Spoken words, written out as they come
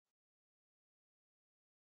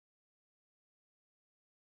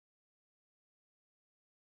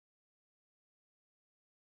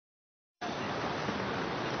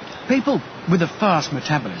People with a fast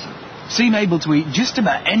metabolism seem able to eat just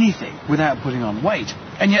about anything without putting on weight.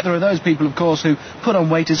 And yet there are those people, of course, who put on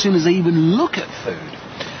weight as soon as they even look at food.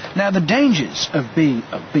 Now, the dangers of being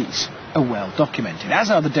obese are well documented,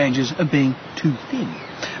 as are the dangers of being too thin.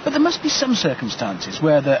 But there must be some circumstances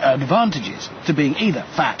where there are advantages to being either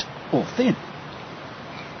fat or thin.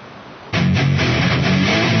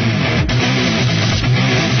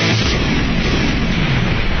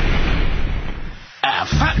 Our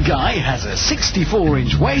fat guy has a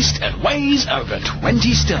 64-inch waist and weighs over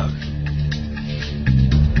 20 stone.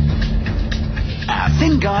 Our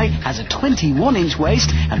thin guy has a 21-inch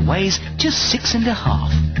waist and weighs just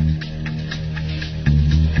 6.5.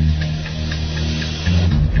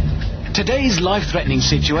 Today's life-threatening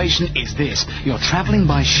situation is this. You're travelling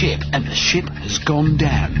by ship and the ship has gone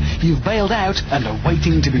down. You've bailed out and are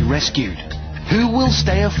waiting to be rescued. Who will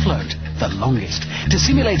stay afloat the longest? To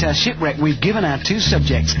simulate our shipwreck, we've given our two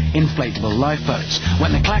subjects inflatable lifeboats.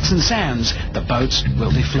 When the klaxon sounds, the boats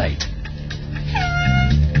will deflate.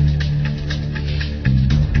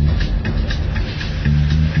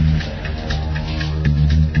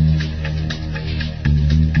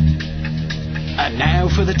 And now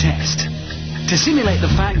for the test. To simulate the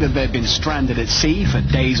fact that they've been stranded at sea for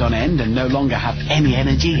days on end and no longer have any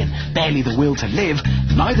energy and barely the will to live,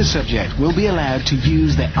 neither subject will be allowed to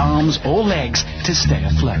use their arms or legs to stay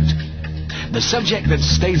afloat. The subject that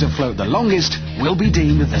stays afloat the longest will be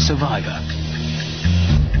deemed the survivor.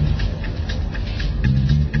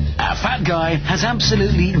 Our fat guy has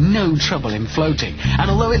absolutely no trouble in floating, and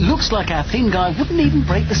although it looks like our thin guy wouldn't even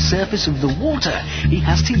break the surface of the water, he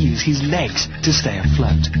has to use his legs to stay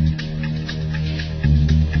afloat.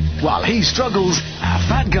 While he struggles, our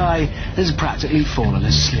fat guy has practically fallen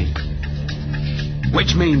asleep.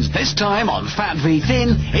 Which means this time on Fat v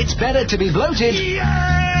Thin, it's better to be bloated,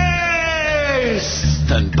 yes,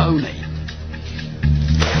 than bony.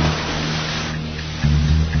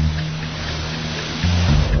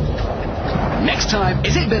 Next time,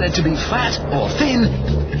 is it better to be fat or thin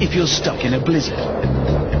if you're stuck in a blizzard?